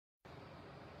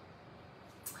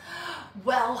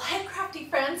Well, hey crafty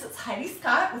friends, it's Hiedi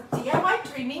Scott with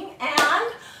DiyDreaming,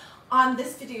 and on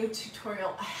this video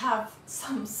tutorial I have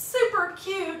some super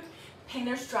cute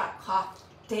painter's drop cloth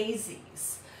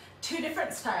daisies. Two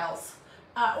different styles,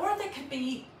 or they could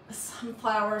be some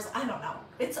flowers, I don't know.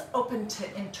 It's open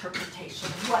to interpretation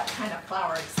what kind of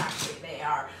flower exactly they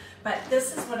are, but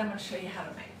this is what I'm going to show you how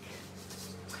to make.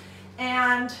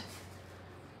 And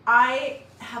I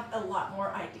have a lot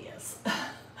more ideas.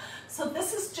 So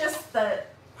this is just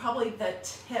probably the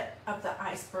tip of the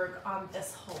iceberg on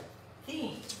this whole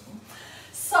theme.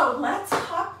 So let's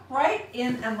hop right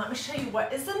in and let me show you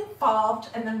what is involved,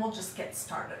 and then we'll just get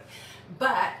started.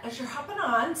 But as you're hopping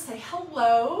on, say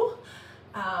hello.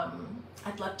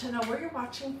 I'd love to know where you're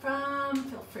watching from.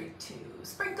 Feel free to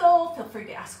sprinkle, feel free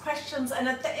to ask questions. And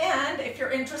at the end, if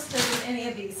you're interested in any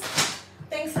of these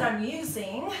things that I'm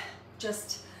using,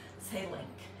 just say link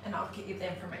and I'll get you the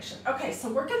information. Okay, so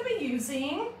we're going to be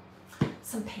using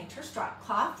some painter's drop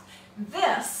cloth.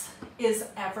 This is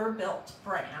Everbilt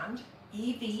brand,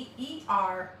 E-V-E-R-B-I-L-T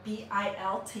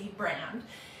brand.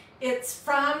 It's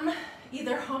from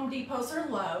either Home Depot's or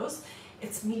Lowe's.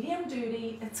 It's medium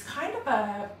duty. It's kind of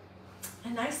a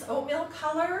nice oatmeal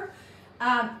color.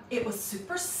 It was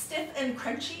super stiff and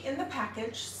crunchy in the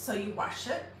package, so you wash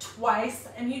it twice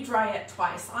and you dry it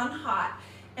twice on hot,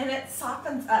 and it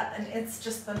softens up, and it's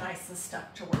just the nicest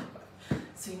stuff to work with.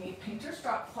 So you need painter's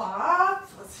drop cloth.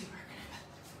 Let's see where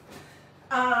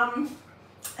I can get it.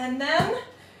 And then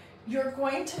you're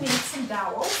going to need some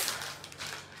dowels,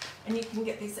 and you can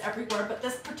get these everywhere, but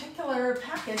this particular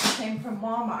package came from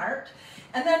Walmart.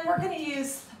 And then we're going to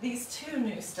use these two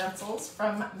new stencils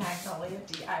from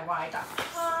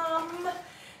MagnoliaDIY.com.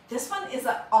 This one is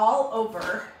an all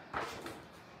over, let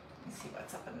me see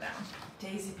what's up and down,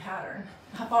 daisy pattern.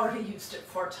 I've already used it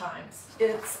 4 times.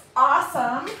 It's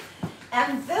awesome.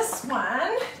 And this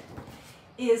one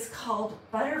is called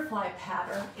Butterfly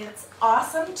Pattern. It's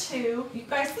awesome too. You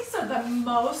guys, these are the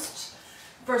most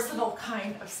versatile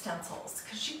kind of stencils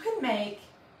because you can make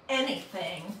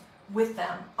anything with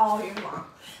them all year long.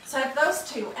 So I have those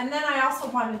two, and then I also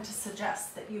wanted to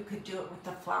suggest that you could do it with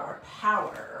the Flower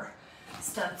Power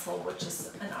stencil, which is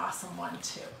an awesome one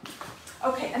too.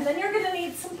 Okay, and then you're going to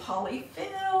need some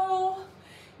Polyfill.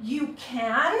 You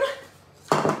can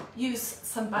use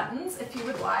some buttons if you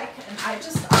would like, and I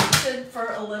just opted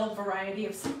for a little variety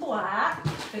of some black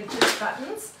vintage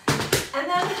buttons. And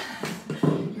then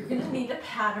you're going to need a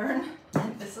pattern,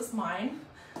 and this is mine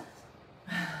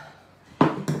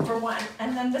for one,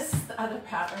 and then this is the other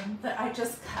pattern that I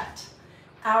just cut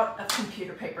out of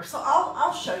computer paper. So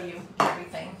I'll show you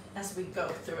everything as we go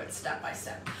through it step by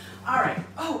step. All right.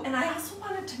 Oh, and I also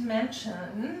wanted to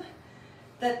mention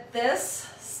that this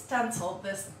stencil,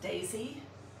 this daisy,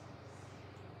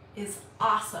 is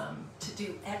awesome to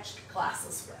do etched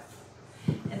glasses with.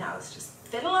 And I was just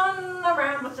fiddling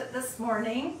around with it this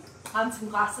morning on some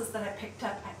glasses that I picked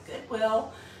up at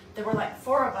Goodwill. There were like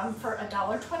 4 of them for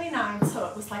 $1.29, so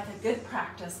it was like a good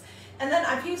practice. And then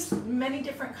I've used many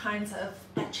different kinds of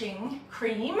etching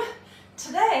cream.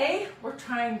 Today, we're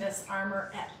trying this Armor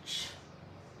Etch.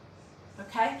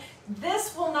 Okay?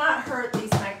 This will not hurt these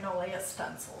Magnolia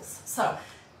stencils. So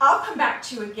I'll come back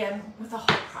to you again with a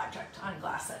whole project on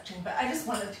glass etching, but I just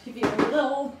wanted to give you a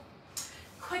little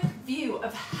quick view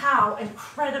of how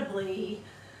incredibly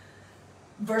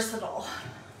versatile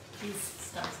these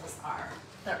stencils are.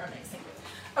 They're amazing.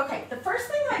 Okay, the first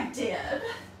thing I did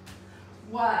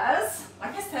was,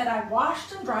 like I said, I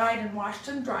washed and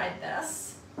dried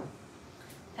this.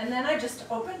 And then I just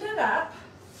opened it up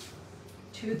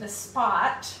to the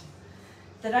spot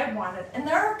that I wanted. And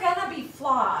there are gonna be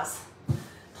flaws,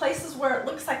 places where it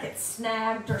looks like it's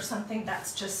snagged or something. That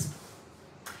is just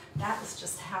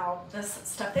how this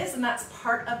stuff is, and that's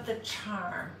part of the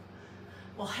charm.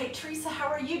 Well, hey Teresa, how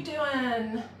are you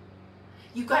doing?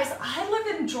 You guys, I live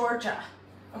in Georgia,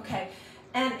 okay,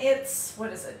 and it's,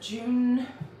 what is it, June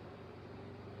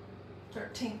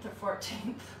 13th or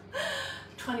 14th,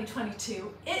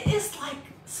 2022. It is like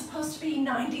supposed to be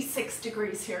 96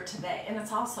 degrees here today, and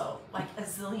it's also like a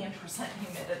zillion%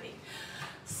 humidity.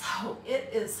 So it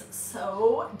is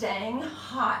so dang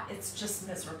hot, it's just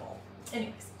miserable.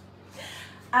 Anyways,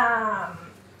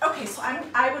 okay, so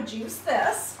I would use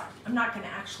this. I'm not going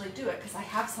to actually do it because I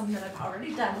have some that I've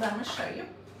already done, but I'm going to show you.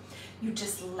 You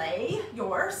just lay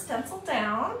your stencil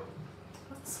down.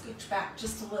 Let's scooch back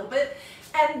just a little bit.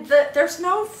 And there's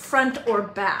no front or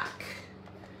back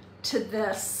to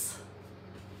this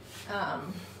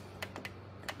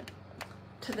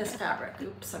fabric.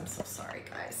 Oops, I'm so sorry,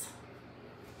 guys.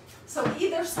 So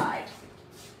either side,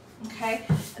 okay?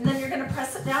 And then you're going to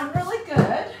press it down really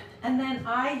good. And then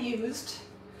I I used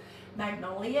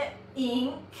Magnolia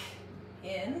ink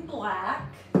in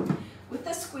black with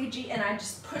a squeegee, and I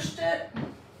just pushed it.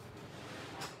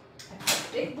 I put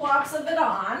big blobs of it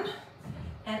on,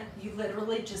 and you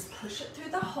literally just push it through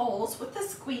the holes with the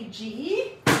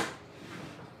squeegee,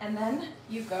 and then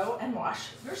you go and wash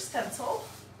your stencil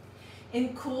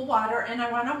in cool water. And I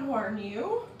want to warn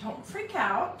you, don't freak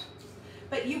out,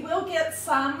 but you will get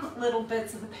some little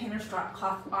bits of the painter's drop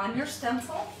cloth on your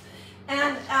stencil.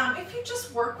 And if you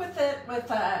just work with it with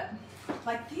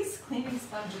like these cleaning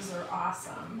sponges are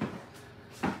awesome.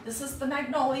 This is the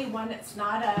Magnolia one. It's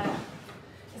not a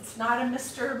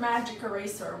Mr. Magic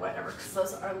Eraser or whatever, because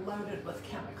those are loaded with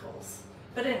chemicals.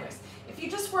 But anyways, if you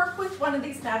just work with one of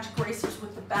these magic erasers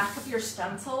with the back of your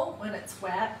stencil when it's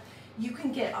wet, you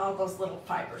can get all those little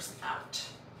fibers out.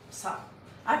 So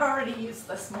I've already used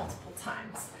this multiple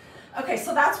times. Okay,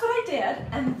 so that's what I did.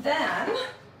 And then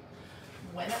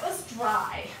when it was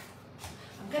dry,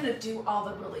 I'm gonna do all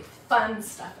the really fun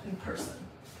stuff in person.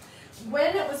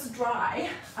 When it was dry,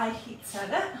 I heat set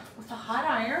it with a hot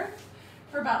iron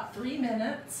for about 3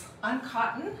 minutes on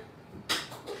cotton.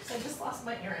 Oops, I just lost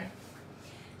my earring.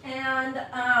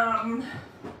 And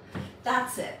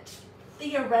that's it.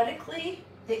 Theoretically,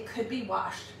 it could be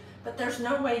washed, but there's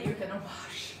no way you're gonna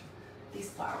wash these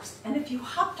flowers. And if you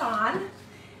hopped on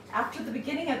after the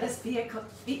beginning of this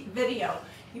video,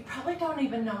 you probably don't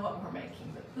even know what we're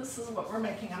making, but this is what we're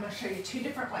making. I'm gonna show you 2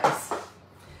 different ways.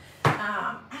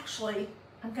 Actually,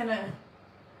 I'm gonna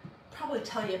probably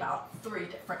tell you about 3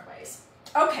 different ways.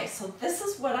 Okay, so this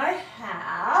is what I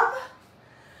have.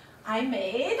 I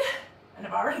made, and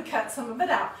I've already cut some of it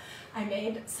out, I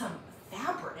made some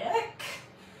fabric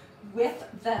with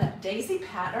the daisy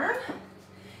pattern,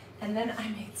 and then I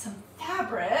made some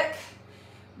fabric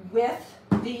with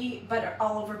the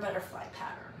all over butterfly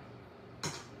pattern.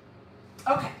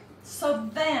 Okay, so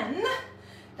then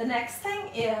the next thing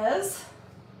is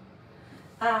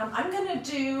I'm gonna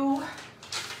do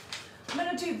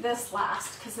this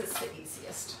last because it's the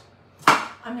easiest.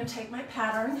 I'm gonna take my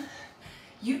pattern.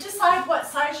 You decide what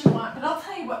size you want, but I'll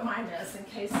tell you what mine is in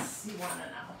case you wanna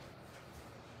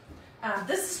know.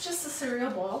 This is just a cereal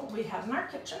bowl we have in our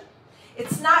kitchen.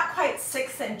 It's not quite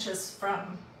 6 inches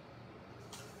from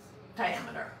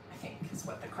diameter, I think is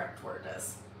what the correct word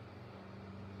is.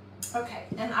 Okay,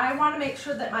 and I want to make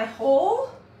sure that my whole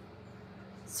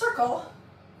circle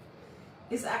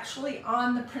is actually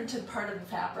on the printed part of the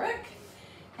fabric.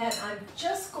 And I'm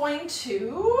just going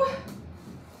to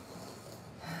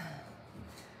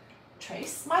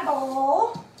trace my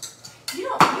bowl. You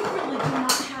really do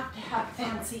not have to have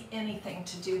fancy anything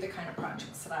to do the kind of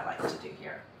projects that I like to do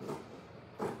here.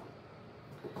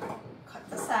 Cut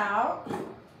this out.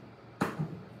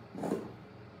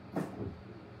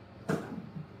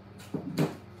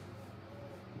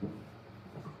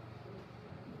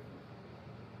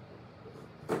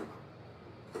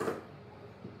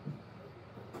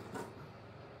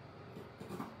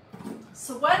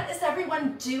 So what is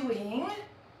everyone doing?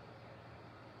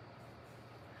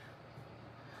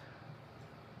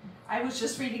 I was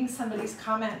just reading somebody's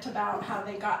comment about how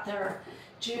they got their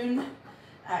June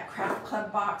craft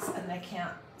club box and they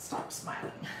can't stop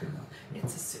smiling.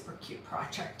 It's a super cute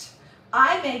project.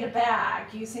 I made a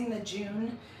bag using the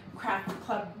June craft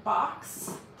club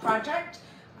box project.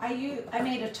 I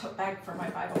made a tote bag for my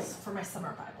Bibles, for my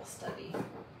summer Bible study.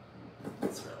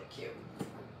 It's really cute.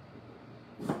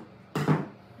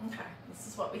 Okay, this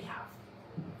is what we have.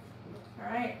 All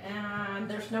right, and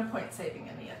there's no point saving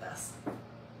any of this,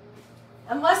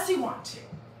 unless you want to.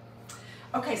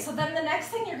 Okay, so then the next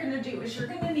thing you're gonna do is you're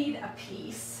gonna need a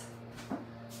piece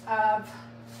of,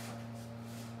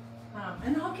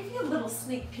 and I'll give you a little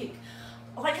sneak peek.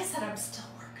 Like I said, I'm still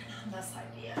working on this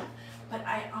idea, but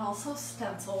I also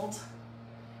stenciled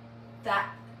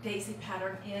that daisy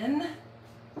pattern in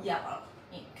yellow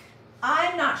ink.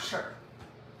 I'm not sure.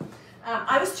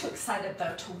 I was too excited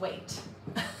though to wait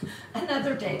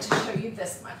another day to show you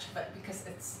this much of it because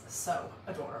it's so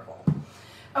adorable.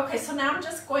 Okay, so now I'm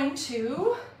just going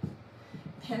to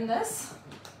pin this,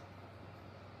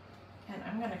 and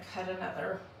I'm going to cut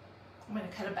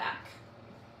a back.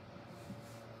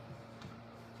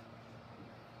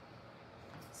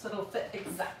 So it'll fit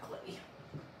exactly.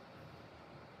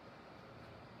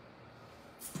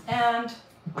 And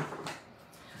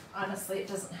honestly, it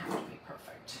doesn't have to be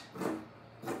perfect.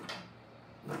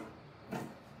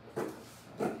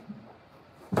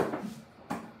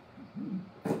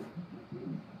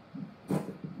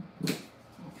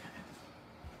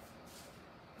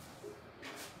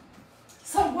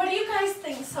 What do you guys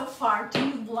think so far? Do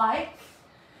you like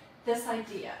this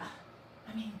idea?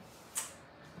 I mean,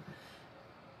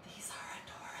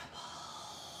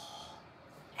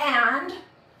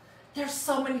 there's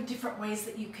so many different ways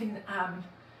that you can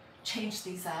change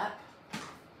these up,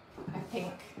 I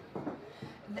think.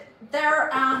 They're,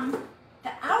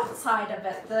 the outside of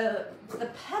it, the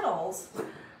petals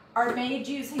are made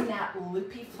using that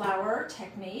loopy flower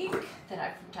technique that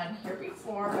I've done here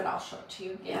before, but I'll show it to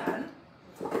you again.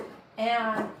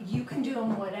 And you can do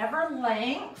them whatever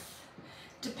length,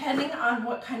 depending on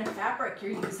what kind of fabric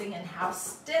you're using and how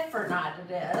stiff or not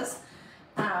it is.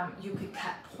 You could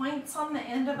cut points on the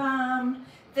end of them.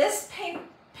 This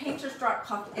painter's drop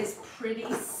cloth is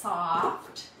pretty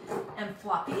soft and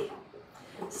floppy,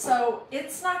 so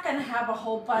it's not going to have a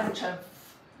whole bunch of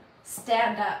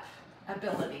stand-up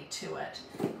ability to it.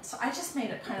 So I just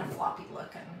made it kind of floppy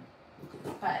looking,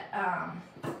 but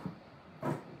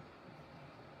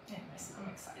anyways, I'm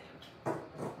excited.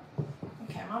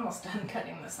 Okay, I'm almost done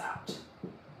cutting this out.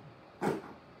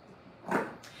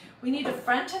 We need a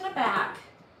front and a back,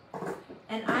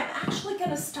 and I'm actually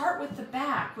going to start with the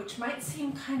back, which might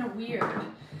seem kind of weird,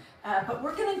 but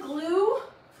we're going to glue.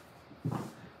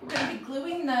 We're going to be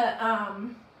gluing the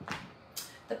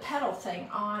petal thing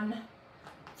on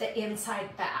the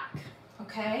inside back,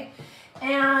 okay?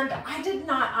 And I did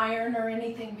not iron or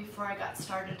anything before I got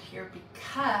started here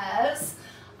because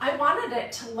I wanted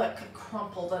it to look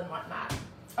crumpled and whatnot.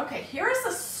 Okay, here is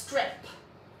a strip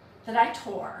that I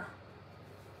tore.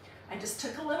 I just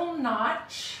took a little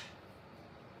notch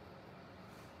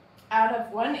out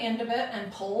of one end of it and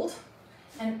pulled,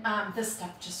 and this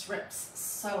stuff just rips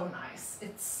so nice.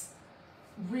 It's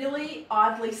really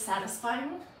oddly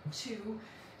satisfying to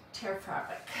tear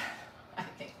fabric, I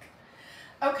think.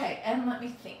 Okay, and let me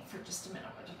think for just a minute,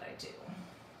 what did I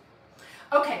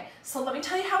do? Okay, so let me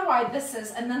tell you how wide this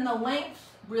is, and then the length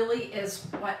really is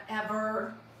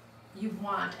whatever you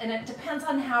want, and it depends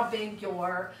on how big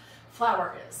your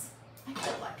flower is. I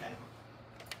feel like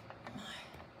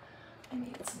I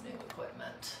need some new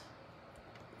equipment,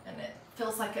 and it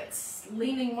feels like it's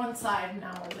leaning one side and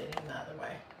now we're leaning the other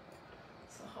way.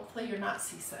 So hopefully you're not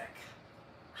seasick.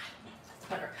 I don't know if that's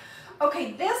better.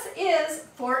 Okay, this is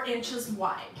 4 inches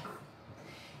wide,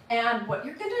 and what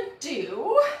you're gonna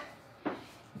do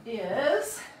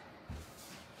is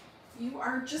you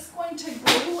are just going to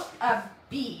glue a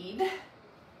bead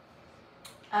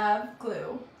of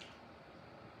glue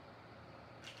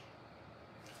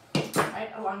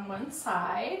right along one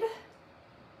side.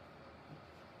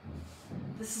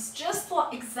 This is just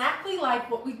exactly like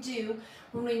what we do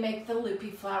when we make the loopy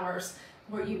flowers,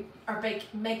 where you are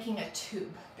making a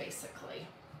tube, basically.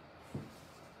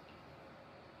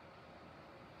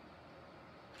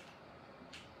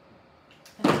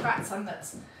 And I've got some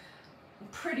that's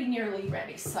pretty nearly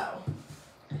ready, so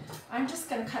I'm just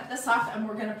going to cut this off, and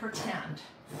we're going to pretend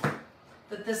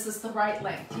that this is the right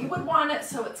length. You would want it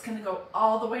so it's going to go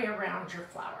all the way around your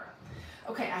flower.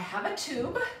 Okay, I have a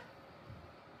tube,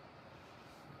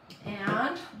 and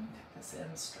let me put this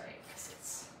in straight because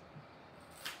it's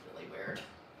really weird.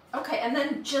 Okay, and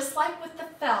then just like with the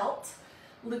felt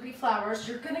loopy flowers,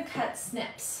 you're going to cut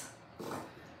snips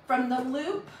from the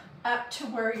loop up to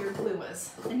where your glue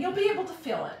is, and you'll be able to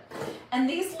feel it. And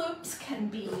these loops can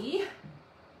be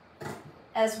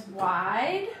as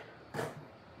wide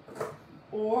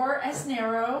or as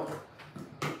narrow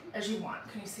as you want.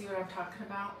 Can you see what I'm talking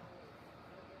about?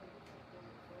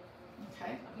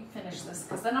 Okay, let me finish this,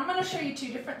 because then I'm going to show you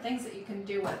 2 different things that you can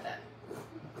do with it.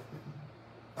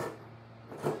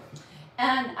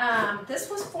 And this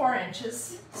was 4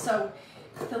 inches, so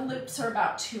the loops are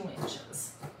about 2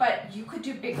 inches, but you could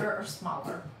do bigger or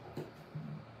smaller.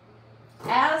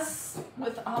 As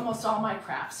with almost all my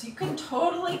crafts, you can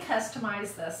totally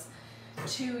customize this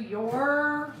to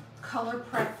your color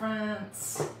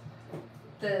preference,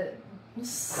 the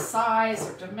size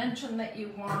or dimension that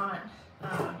you want,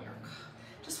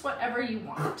 just whatever you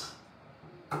want.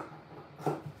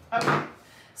 Okay,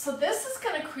 so this is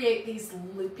going to create these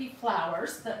loopy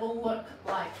flowers that will look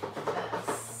like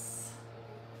this.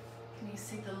 Can you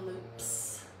see the loops?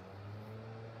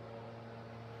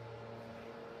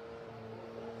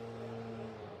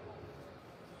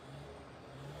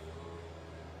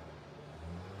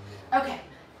 Okay,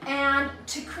 and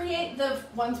to create the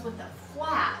ones with the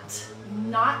flat,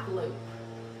 not loop,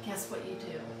 guess what you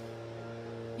do?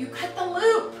 You cut the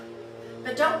loop,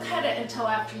 but don't cut it until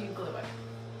after you glue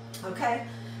it, okay?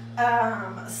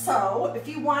 So if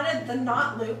you wanted the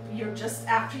knot loop, you're just,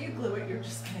 after you glue it, you're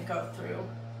just gonna go through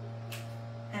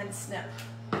and snip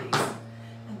these,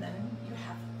 and then you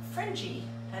have fringy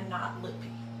and not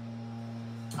loopy.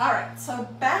 All right, so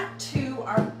back to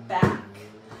our back.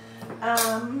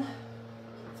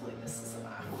 Hopefully this is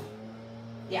enough.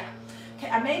 Yeah. Okay,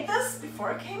 I made this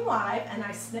before it came live, and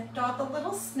I snipped all the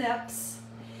little snips.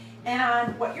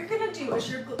 And what you're gonna do is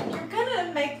you're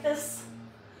gonna make this,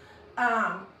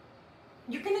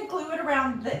 you're gonna glue it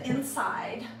around the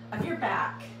inside of your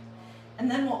back, and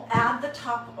then we'll add the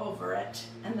top over it,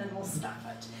 and then we'll stuff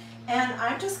it. And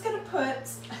I'm just gonna put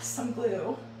some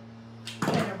glue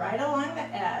kind of right along the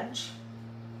edge.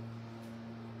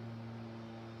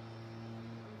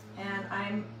 And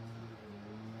I'm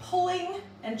pulling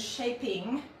and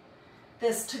shaping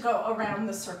this to go around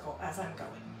the circle as I'm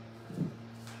going.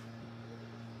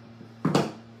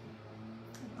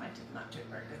 I did not do a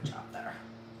very good job there.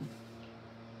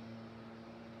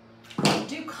 You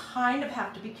do kind of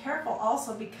have to be careful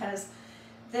also because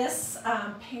this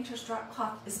painter's drop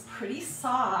cloth is pretty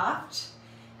soft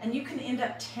and you can end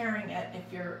up tearing it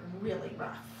if you're really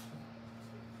rough.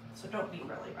 So don't be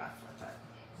really rough with it.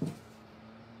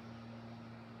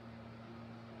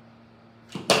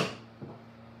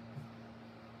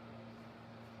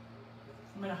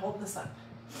 I'm going to hold this up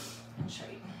and show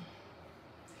you.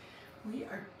 We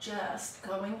are just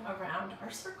going around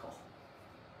our circle.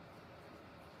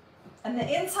 And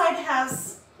the inside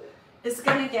is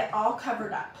going to get all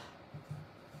covered up.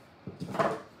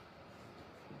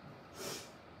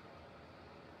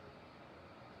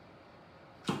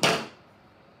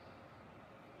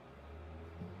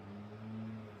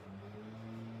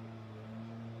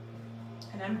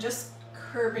 And I'm just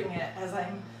curving it as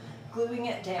I'm gluing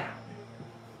it down.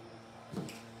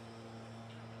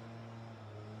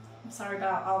 I'm sorry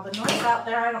about all the noise out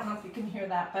there. I don't know if you can hear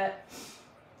that, but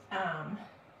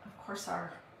of course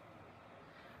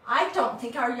I don't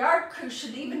think our yard crew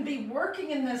should even be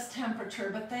working in this temperature,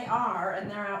 but they are, and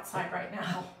they're outside right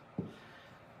now.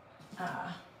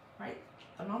 Right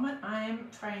at the moment I'm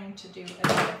trying to do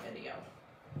another video.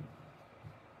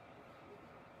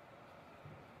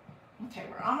 Okay,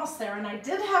 we're almost there, and I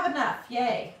did have enough,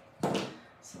 yay.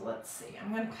 So let's see,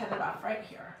 I'm going to cut it off right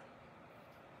here.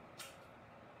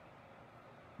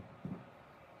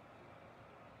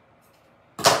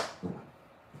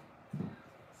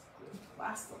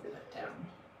 Last little bit down.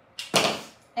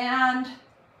 And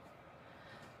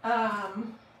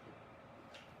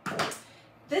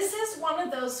this is one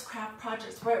of those craft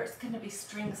projects where it's going to be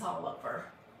strings all over.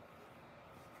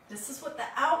 This is what the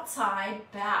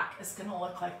outside back is going to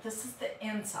look like. This is the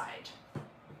inside.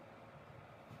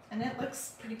 And it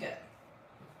looks pretty good.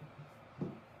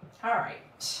 All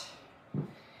right.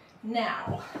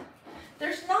 Now,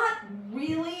 there's not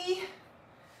really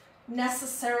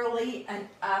necessarily an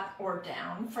up or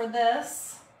down for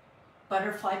this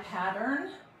butterfly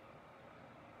pattern.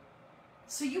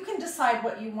 So you can decide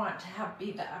what you want to have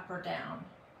be the up or down.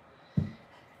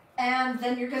 And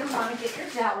then you're going to want to get your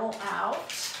dowel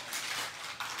out.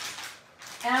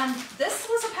 And this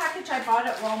was a package I bought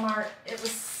at Walmart. It was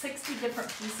 60 different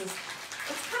pieces.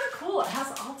 It's kind of cool. It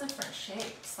has all different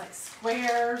shapes, like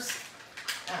squares,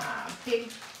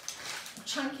 big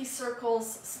chunky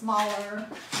circles, smaller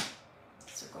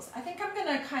circles. I think I'm going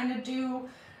to kind of do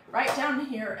right down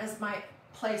here as my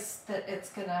place that it's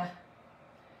going to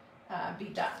be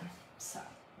done. So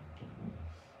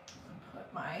I'll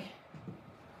put my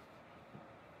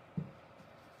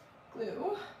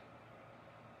glue.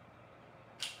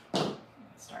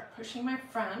 Start pushing my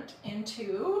front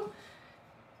into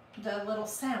the little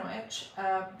sandwich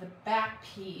of the back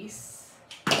piece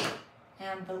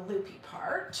and the loopy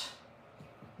part.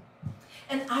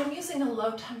 And I'm using a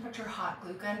low temperature hot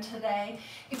glue gun today.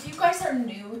 If you guys are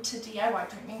new to DIY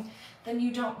dreaming, then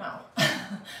you don't know.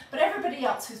 But everybody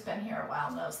else who's been here a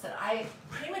while knows that I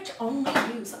pretty much only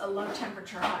use a low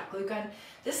temperature hot glue gun.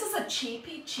 This is a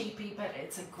cheapie, but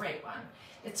it's a great one.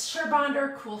 It's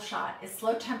Surebonder Cool Shot. It's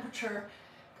low temperature.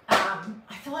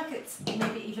 I feel like it's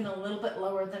maybe even a little bit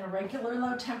lower than a regular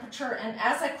low temperature. And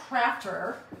as a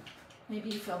crafter, maybe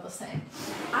you feel the same.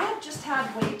 I have just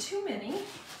had way too many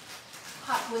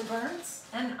hot glue burns,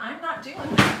 and I'm not doing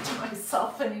that to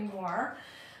myself anymore.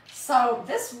 So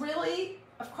this really,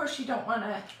 of course, you don't want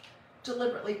to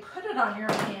deliberately put it on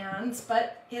your hands,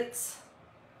 but it's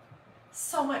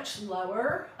so much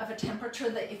lower of a temperature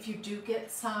that if you do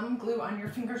get some glue on your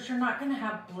fingers, you're not going to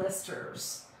have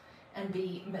blisters and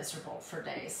be miserable for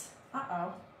days.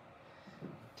 Uh-oh.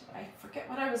 Did I forget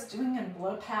what I was doing and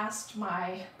blow past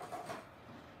my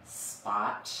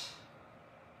spot?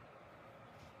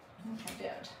 I think I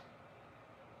did.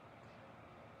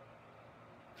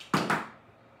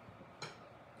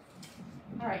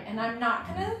 All right, and I'm not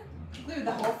gonna glue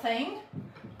the whole thing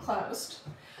closed.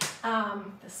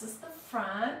 This is the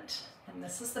front and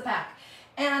this is the back.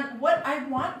 And what I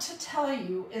want to tell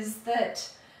you is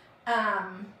that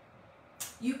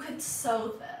You could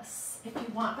sew this if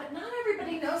you want, but not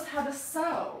everybody knows how to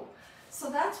sew. So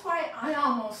that's why I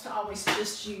almost always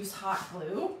just use hot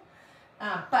glue,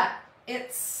 but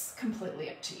it's completely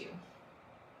up to you.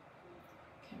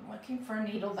 Okay, I'm looking for a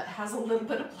needle that has a little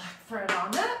bit of black thread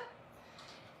on it.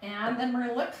 And then we're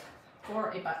gonna look for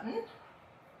a button.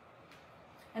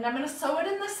 And I'm gonna sew it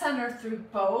in the center through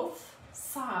both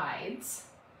sides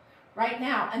right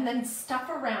now, and then stuff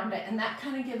around it, and that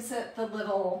kind of gives it the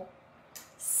little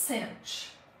cinch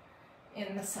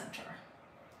in the center.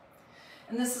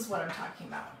 And this is what I'm talking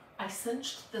about. I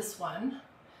cinched this one.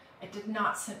 I did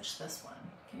not cinch this one.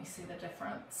 Can you see the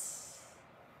difference?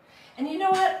 And you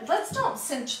know what? Let's don't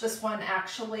cinch this one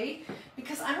actually,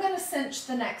 because I'm going to cinch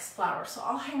the next flower. So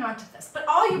I'll hang on to this. But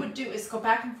all you would do is go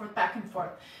back and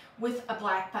forth with a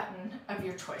black button of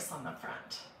your choice on the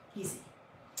front. Easy.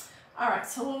 All right,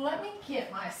 so let me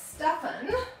get my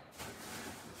stuffing.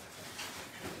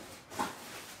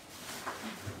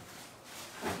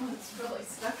 Oh, it's really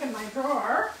stuck in my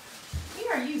drawer. We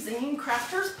are using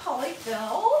Crafters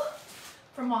Polyfill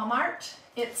from Walmart.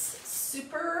 It's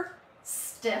super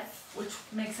stiff, which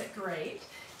makes it great.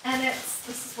 And this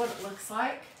is what it looks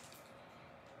like.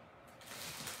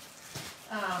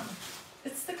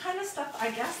 It's the kind of stuff,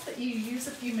 I guess, that you use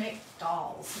if you make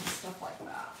dolls and stuff like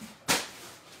that.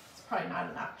 It's probably not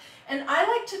enough. And I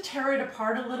like to tear it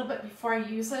apart a little bit before I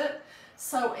use it,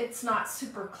 so it's not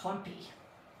super clumpy.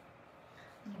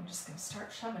 And I'm just going to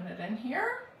start shoving it in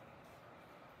here.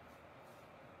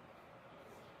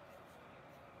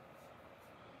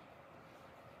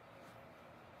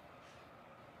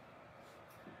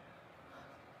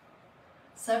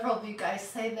 Several of you guys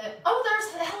say that, oh,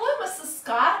 hello, Mrs.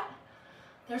 Scott.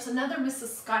 There's another Mrs.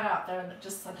 Scott out there that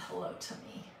just said hello to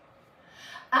me.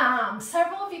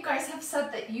 Several of you guys have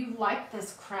said that you like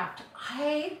this craft.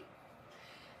 I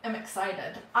am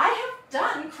excited. I have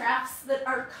done crafts that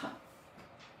are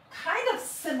kind of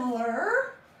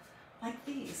similar, like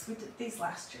these. We did these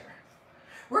last year.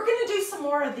 We're going to do some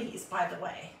more of these, by the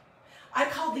way. I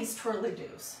call these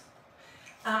twirly-doos.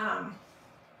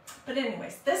 But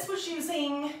anyways, this was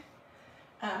using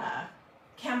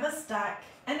canvas duck,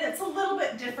 and it's a little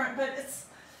bit different, but it's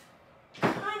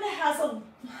kind of has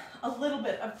a little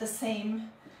bit of the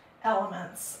same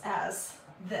elements as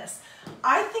this.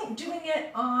 I think doing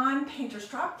it on painter's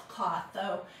drop cloth,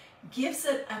 though, gives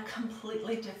it a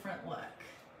completely different look.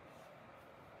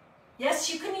 Yes,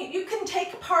 you can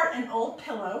take apart an old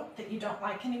pillow that you don't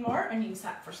like anymore and use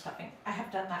that for stuffing. I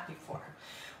have done that before.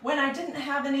 When I didn't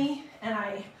have any, and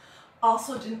I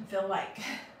also didn't feel like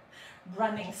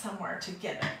running somewhere to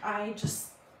get it,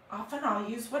 often I'll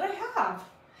use what I have.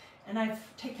 And I've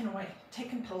taken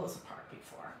pillows apart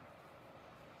before.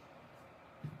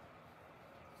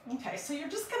 Okay, so you're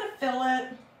just gonna fill it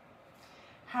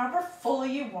however full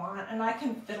you want, and I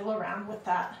can fiddle around with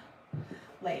that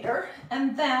later.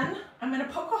 And then I'm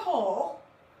gonna poke a hole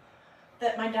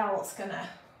that my dowel's gonna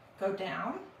go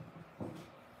down. Put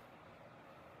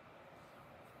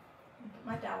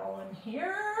my dowel in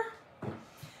here. And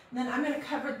then I'm gonna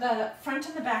cover the front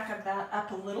and the back of that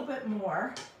up a little bit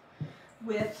more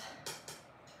with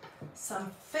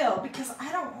some fill, because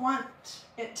I don't want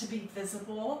it to be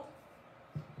visible.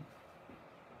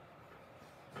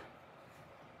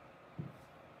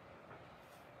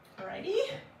 Alrighty.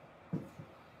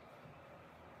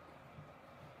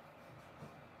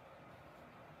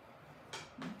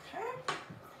 Okay.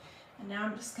 And now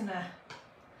I'm just gonna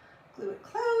glue it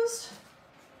closed.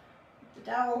 Put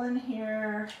the dowel in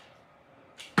here.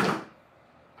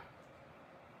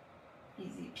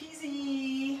 Easy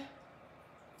peasy.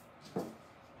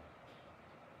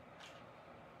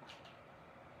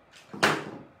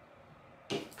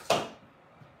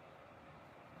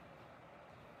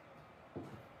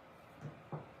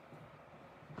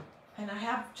 And I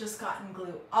have just gotten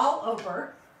glue all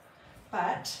over,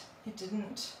 but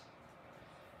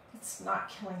it's not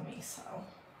killing me, so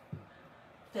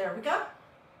there we go.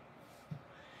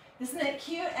 Isn't it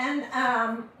cute? And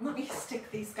let me stick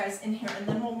these guys in here, and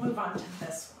then we'll move on to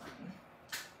this one.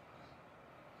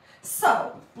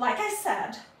 So, like I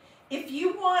said, if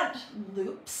you want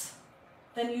loops,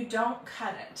 then you don't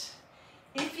cut it.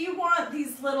 If you want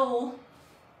these little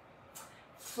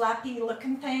flappy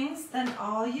looking things, then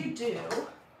all you do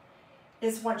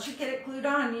is once you get it glued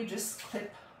on, you just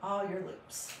clip all your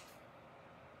loops.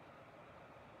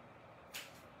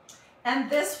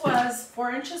 And this was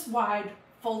 4 inches wide,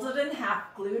 folded in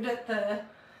half, glued at the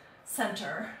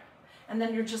center, and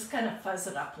then you're just gonna fuzz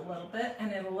it up a little bit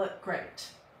and it'll look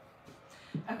great.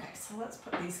 Okay, so let's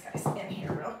put these guys in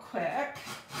here real quick.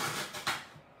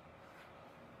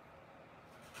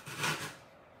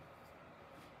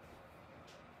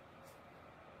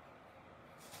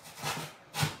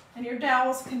 And your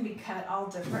dowels can be cut all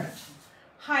different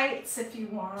heights if you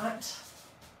want.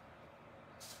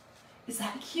 Is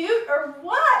that cute or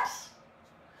what?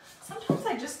 Sometimes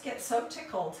I just get so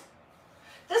tickled.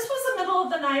 This was a middle of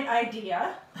the night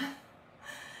idea.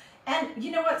 And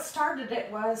you know what started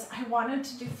it was I wanted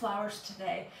to do flowers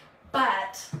today,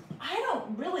 but I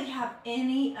don't really have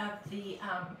any of the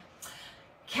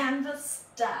canvas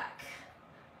duck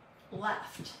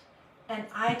left. And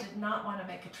I did not want to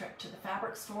make a trip to the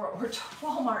fabric store or to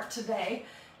Walmart today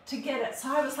to get it.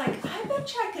 So I was like, I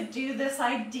bet you I could do this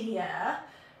idea,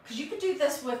 because you could do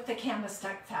this with the canvas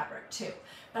duck fabric too.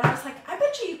 But I was like, I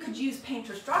bet you could use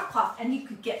painter's drop cloth and you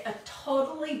could get a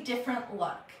totally different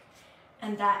look.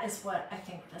 And that is what I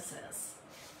think this is.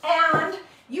 And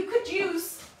you could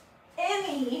use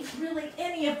really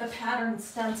any of the pattern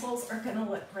stencils are gonna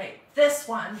look great. This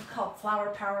one called Flower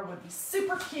Power would be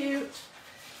super cute.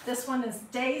 This one is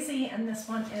Daisy, and this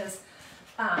one is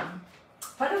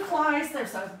butterflies.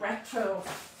 There's a retro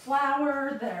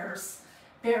flower. There's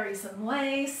berries and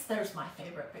lace. There's my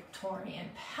favorite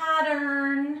Victorian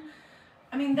pattern.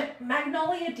 I mean, the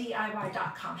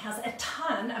MagnoliaDIY.com has a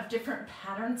ton of different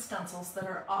pattern stencils that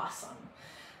are awesome.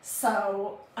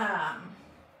 So,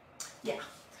 yeah.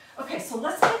 Okay, so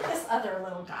let's make this other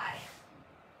little guy.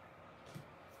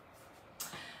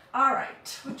 All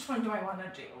right, which one do I want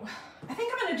to do? I think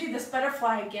I'm going to do this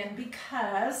butterfly again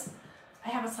because I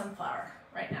have a sunflower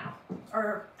right now,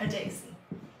 or a daisy.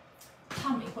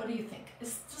 Tell me, what do you think?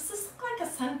 Does this look like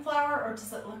a sunflower or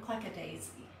does it look like a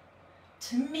daisy?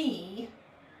 To me,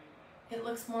 it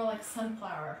looks more like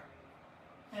sunflower.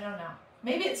 I don't know.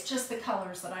 Maybe it's just the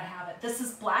colors that I have it. This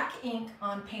is black ink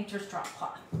on painter's drop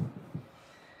cloth.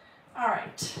 All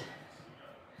right.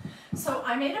 So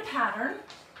I made a pattern.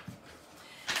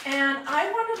 And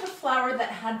I wanted a flower that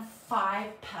had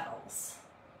 5 petals,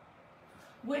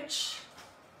 which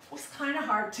was kind of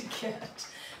hard to get.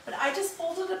 But I just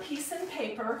folded a piece of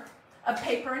paper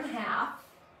in half,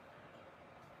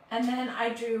 and then I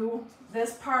drew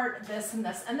this part, this, and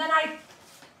this. And then I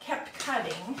kept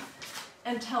cutting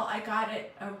until I got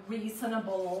it a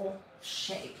reasonable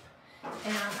shape.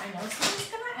 And I know someone's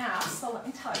gonna ask, so let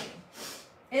me tell you.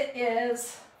 It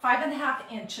is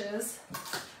 5.5 inches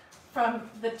from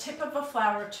the tip of a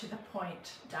flower to the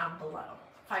point down below,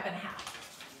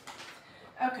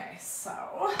 5.5. Okay,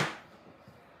 so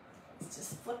let's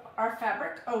just flip our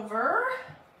fabric over.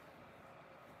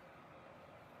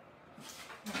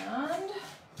 And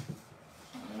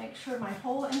make sure my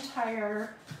whole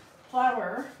entire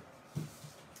flower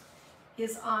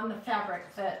is on the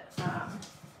fabric that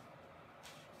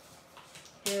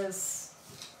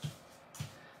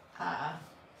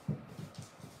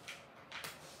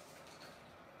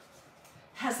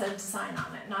has a design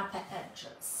on it, not the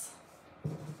edges.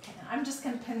 Okay, I'm just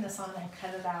going to pin this on and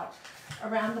cut it out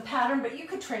around the pattern, but you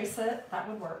could trace it, that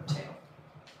would work too.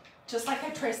 Just like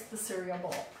I traced the cereal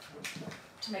bowl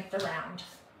to make the round.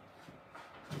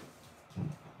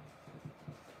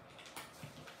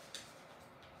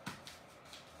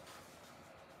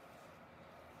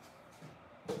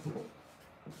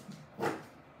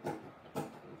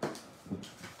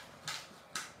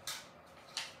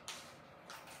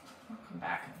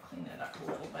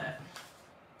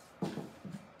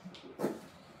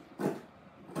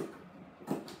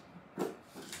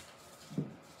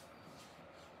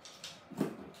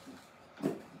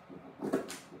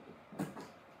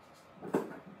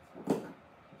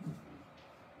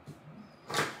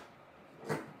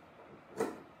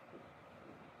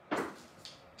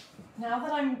 Now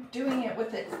that I'm doing it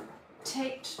with it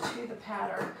taped to the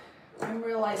pattern, I'm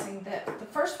realizing that the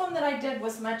first one that I did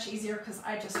was much easier because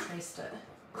I just traced it.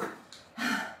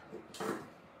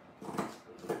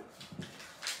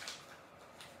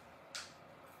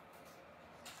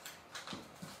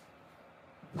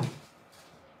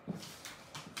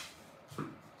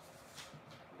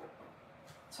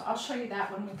 So I'll show you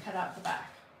that when we cut out the back.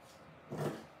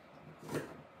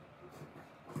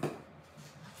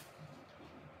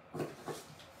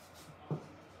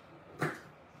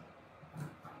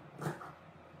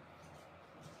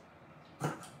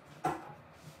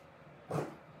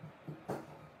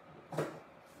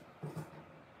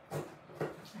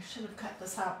 Should have cut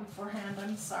this out beforehand.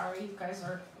 I'm sorry, you guys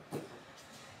are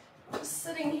just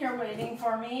sitting here waiting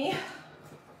for me.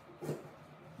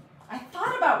 I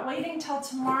thought about waiting till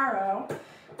tomorrow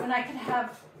when I could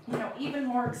have, you know, even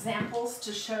more examples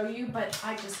to show you, but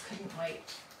I just couldn't wait.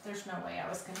 There's no way I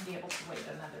was going to be able to wait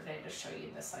another day to show you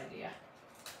this idea.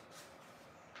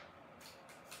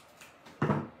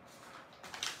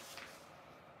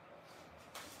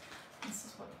 This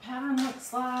is what the pattern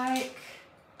looks like.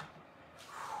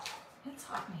 It's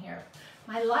hot in here.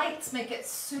 My lights make it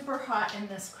super hot in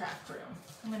this craft room.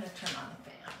 I'm going to turn on the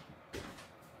fan.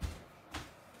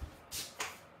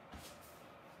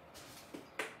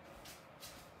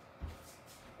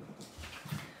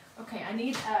 Okay, I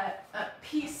need a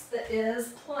piece that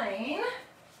is plain.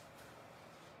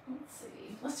 Let's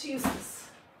see, let's use this.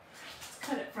 Let's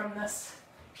cut it from this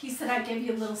piece that I gave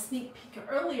you a little sneak peek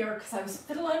earlier because I was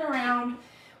fiddling around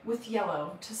with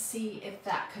yellow to see if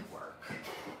that could work.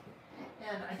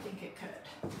 And I think it could.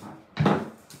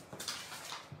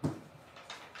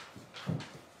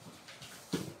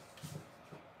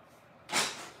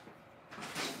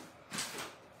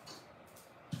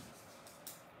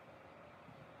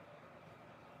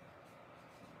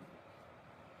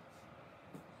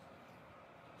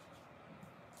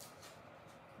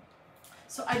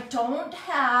 So I don't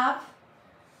have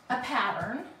a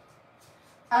pattern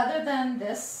other than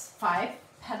this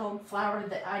 5-petaled flower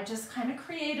that I just kind of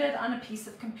created on a piece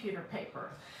of computer paper.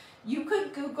 You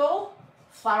could Google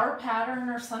flower pattern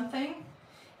or something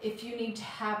if you need to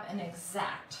have an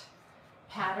exact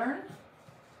pattern.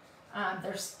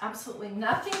 There's absolutely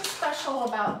nothing special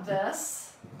about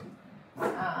this,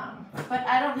 but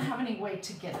I don't have any way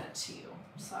to get it to you,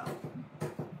 so.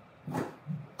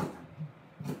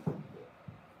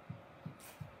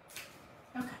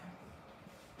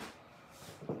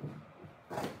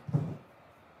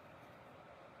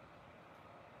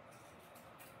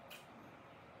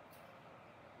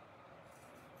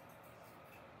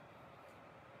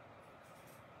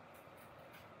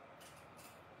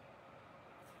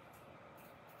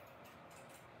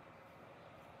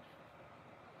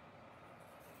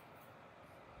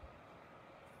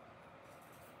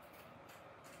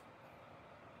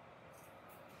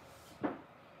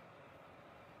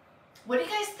 What do you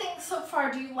guys think so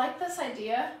far? Do you like this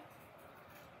idea?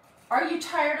 Are you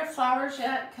tired of flowers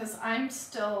yet? Because I'm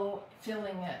still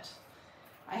feeling it.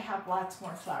 I have lots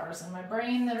more flowers in my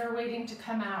brain that are waiting to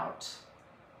come out.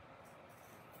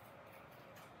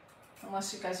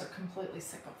 Unless you guys are completely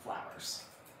sick of flowers.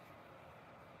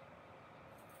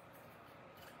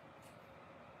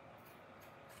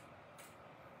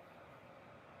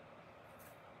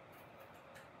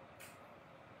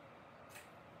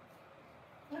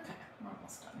 Okay, we're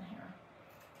almost done here.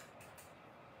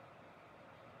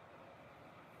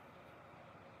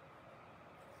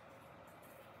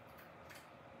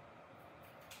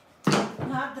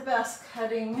 Not the best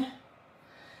cutting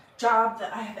job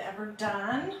that I have ever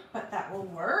done, but that will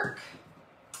work.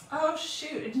 Oh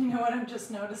shoot, you know what I'm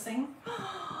just noticing?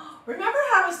 Remember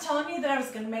how I was telling you that I was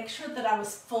going to make sure that I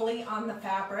was fully on the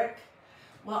fabric?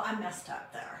 Well, I messed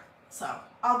up there, so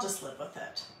I'll just live with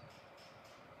it.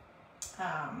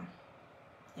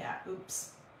 Yeah, oops.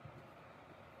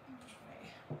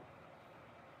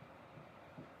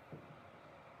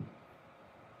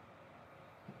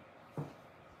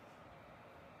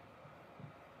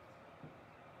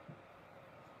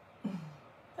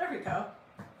 There we go.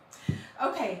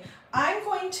 Okay, I'm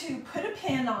going to put a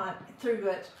pin on through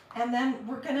it, and then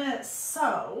we're gonna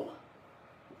sew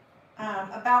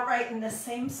about right in the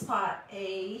same spot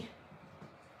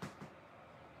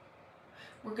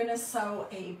we're going to sew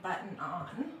a button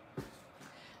on.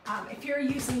 If you're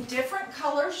using different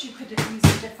colors, you could use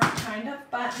a different kind of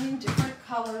button, different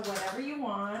color, whatever you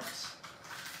want.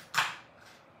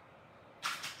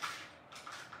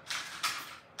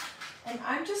 And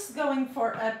I'm just going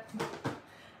for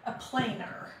a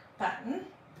plainer button.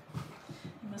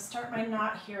 I'm going to start my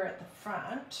knot here at the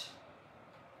front.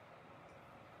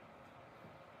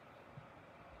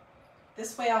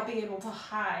 This way I'll be able to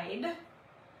hide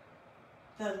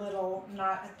the little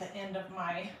knot at the end of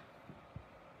my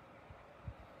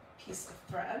piece of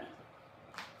thread.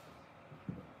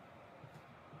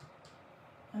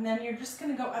 And then you're just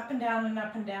going to go up and down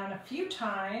a few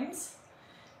times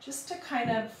just to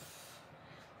kind of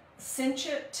cinch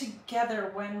it together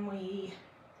when we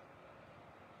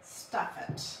stuff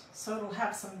it, so it'll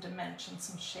have some dimension,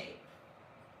 some shape.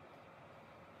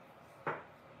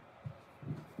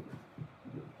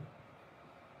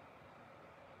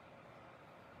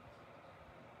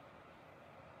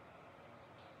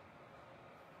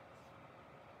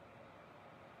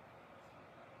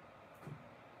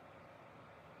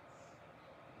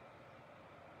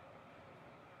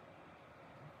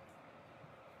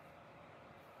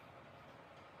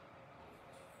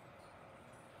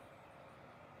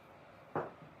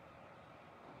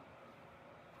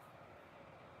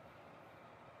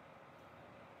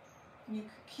 You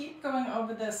could keep going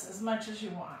over this as much as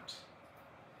you want,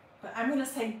 but I'm going to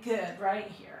say good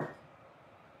right here.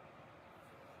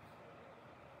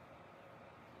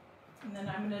 And then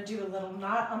I'm going to do a little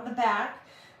knot on the back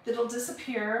that'll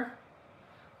disappear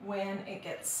when it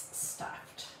gets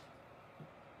stuffed.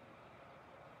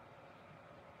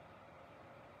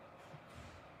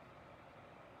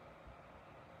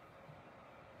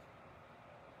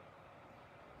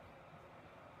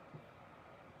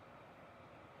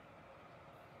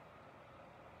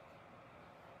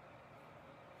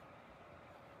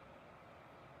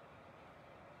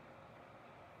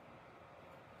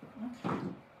 Okay.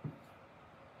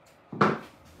 Where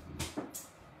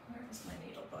is my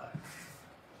needle book?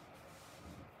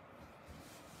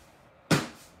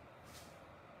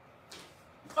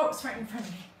 Oh, it's right in front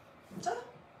of me. Duh.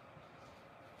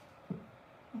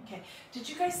 Okay, did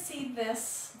you guys see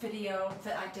this video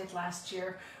that I did last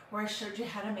year where I showed you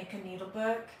how to make a needle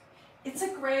book? It's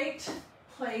a great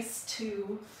place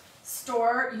to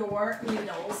store your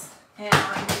needles, and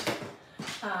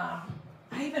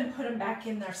I even put them back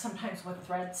in there sometimes with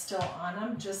thread still on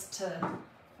them, just to,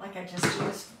 like I just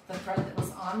used the thread that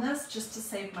was on this just to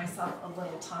save myself a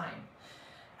little time.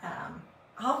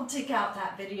 I'll dig out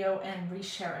that video and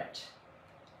reshare it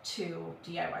to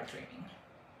DiyDreaming.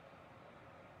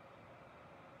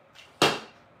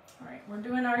 All right, we're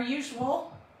doing our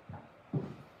usual.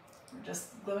 We're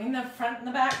just gluing the front and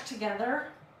the back together.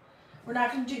 We're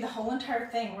not going to do the whole entire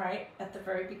thing right at the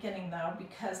very beginning though,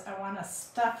 because I want to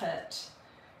stuff it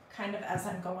kind of as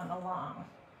I'm going along.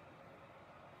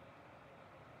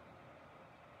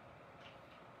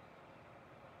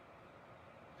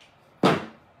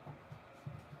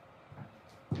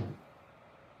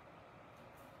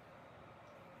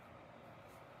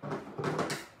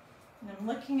 And I'm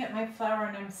looking at my flower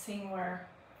and I'm seeing where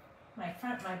my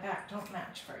front and my back don't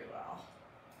match very well.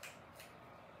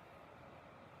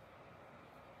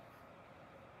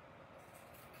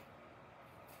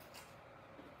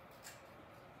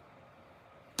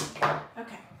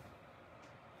 Okay,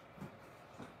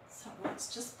 so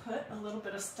let's just put a little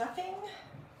bit of stuffing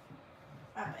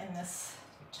up in this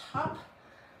top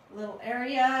little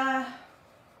area.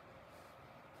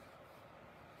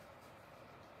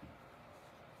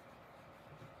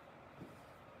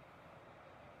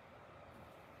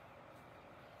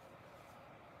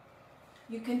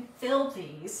 You can fill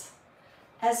these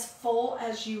as full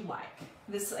as you like.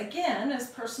 This again is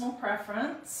personal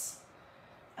preference.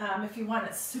 If you want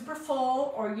it super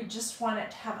full or you just want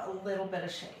it to have a little bit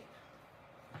of shape.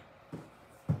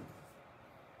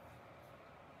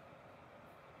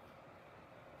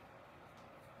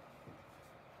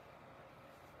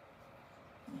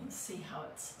 You can see how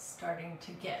it's starting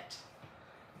to get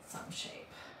some shape.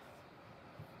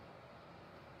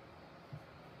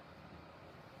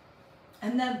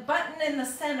 And the button in the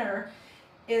center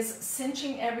is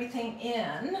cinching everything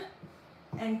in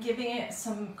and giving it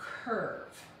some curve.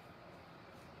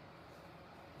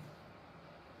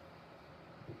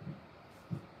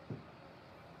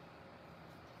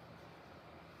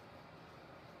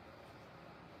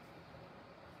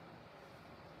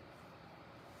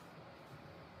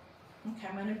 Okay,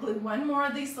 I'm going to glue one more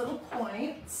of these little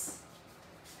points.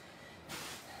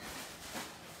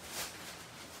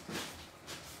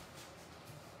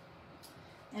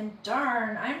 And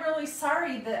darn, I'm really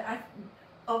sorry that I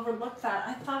overlooked that.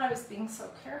 I thought I was being so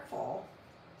careful.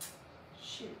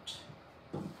 Shoot.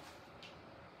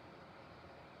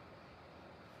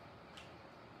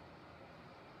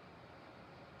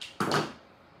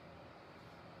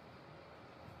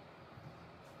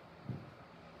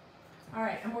 All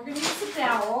right, and we're going to use a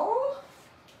dowel.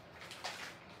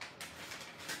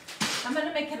 I'm going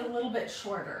to make it a little bit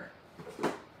shorter.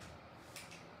 I'm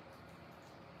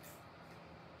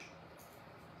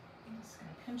just going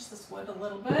to pinch this wood a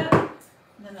little bit, and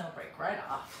then it'll break right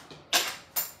off.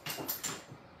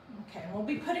 Okay, and we'll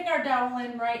be putting our dowel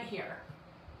in right here.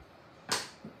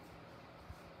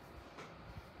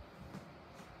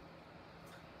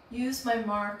 Use my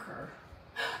marker.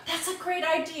 That's a great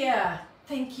idea.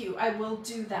 Thank you. I will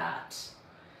do that.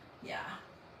 Yeah,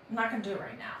 I'm not going to do it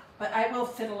right now, but I will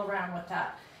fiddle around with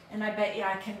that, and I bet you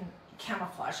I can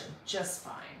camouflage it just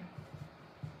fine.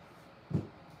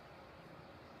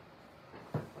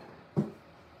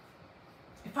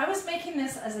 If I was making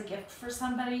this as a gift for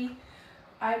somebody,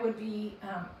 I would be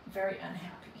very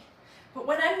unhappy. But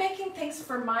when I'm making things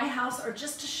for my house or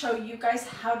just to show you guys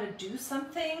how to do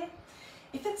something,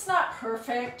 if it's not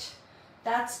perfect,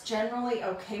 that's generally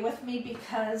okay with me,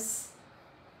 because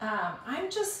I'm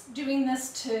just doing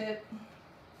this to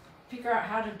figure out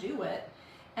how to do it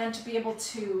and to be able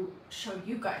to show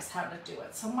you guys how to do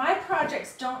it. So my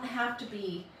projects don't have to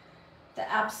be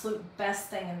the absolute best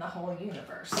thing in the whole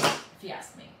universe, if you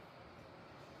ask me.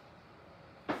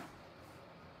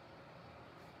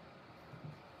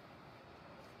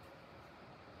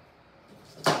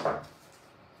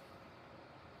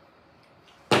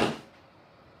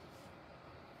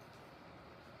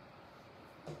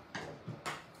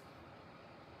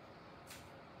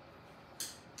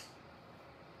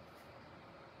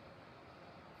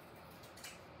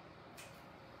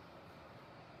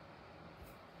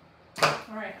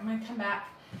 All right, I'm gonna come back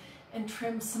and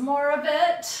trim some more of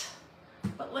it.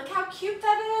 But look how cute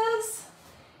that is.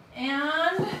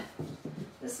 And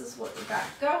this is what we got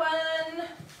going.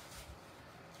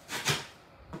 This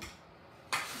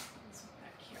one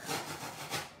back here.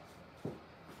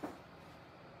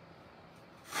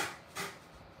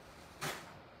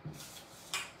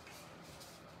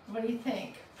 What do you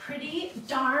think? Pretty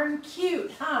darn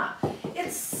cute, huh?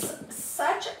 It's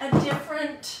such a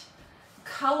different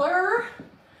color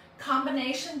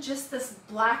combination, just this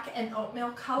black and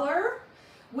oatmeal color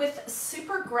with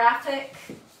super graphic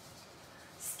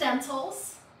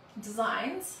stencils,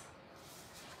 designs.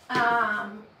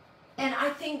 And I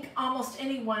think almost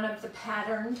any one of the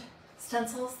patterned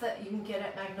stencils that you can get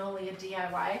at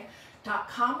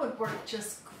magnoliadiy.com would work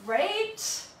just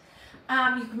great.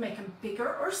 You can make them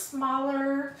bigger or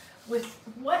smaller with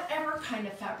whatever kind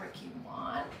of fabric you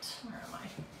want. Where am I?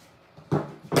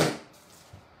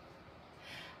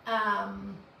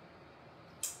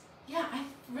 Yeah, I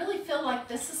really feel like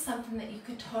this is something that you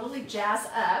could totally jazz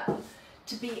up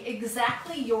to be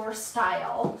exactly your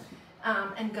style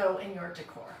and go in your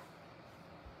decor.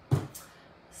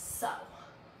 So,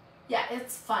 yeah,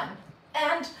 it's fun.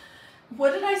 And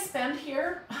what did I spend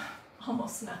here?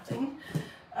 Almost nothing.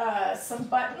 Some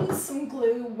buttons, some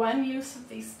glue, one use of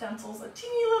these stencils, a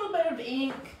teeny little bit of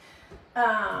ink.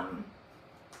 The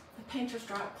painter's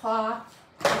drop cloth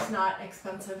is not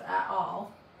expensive at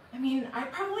all. I mean, I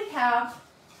probably have,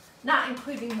 not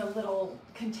including the little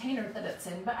container that it's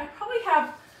in, but I probably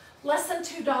have less than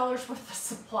 $2 worth of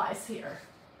supplies here.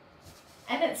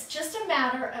 And it's just a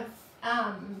matter of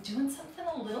doing something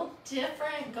a little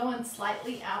different, going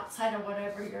slightly outside of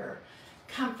whatever your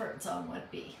comfort zone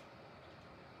would be.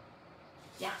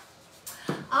 Yeah.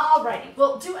 Alrighty,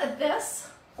 well, do a this,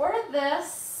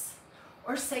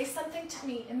 or say something to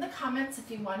me in the comments if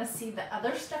you want to see the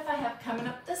other stuff I have coming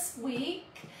up this week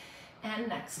and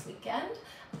next weekend.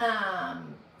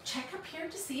 Check up here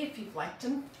to see if you've liked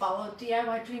and followed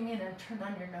DIY Dreaming and turned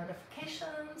on your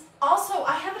notifications. Also,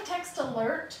 I have a text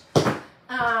alert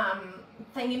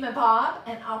thingy-mabob,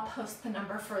 and I'll post the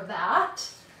number for that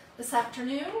this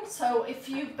afternoon. So if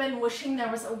you've been wishing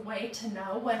there was a way to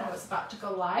know when I was about to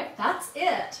go live, that's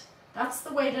it. That's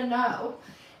the way to know.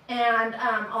 And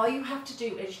all you have to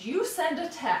do is you send a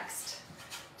text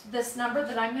to this number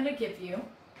that I'm going to give you.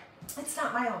 It's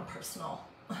not my own personal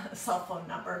cell phone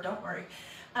number, don't worry.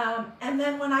 And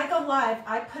then when I go live,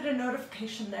 I put a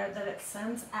notification there that it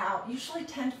sends out, usually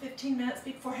 10 to 15 minutes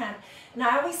beforehand. And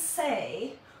I always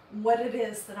say what it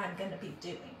is that I'm going to be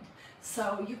doing.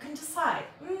 So you can decide,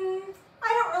 I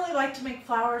don't really like to make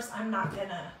flowers. I'm not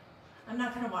gonna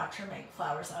watch her make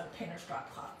flowers out of painter's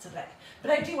drop cloth today.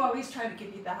 But I do always try to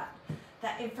give you that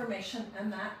information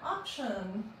and that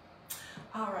option.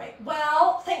 All right,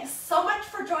 well, thanks so much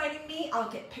for joining me.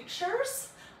 I'll get pictures.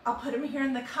 I'll put them here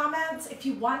in the comments. If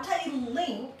you want a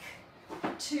link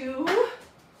to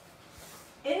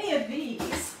any of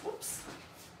these,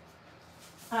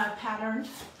 patterned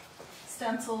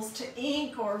stencils to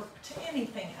ink or to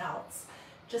anything else,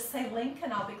 just say link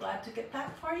and I'll be glad to get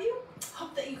that for you.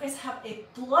 Hope that you guys have a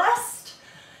blessed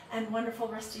and wonderful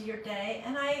rest of your day,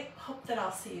 and I hope that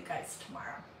I'll see you guys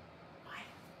tomorrow.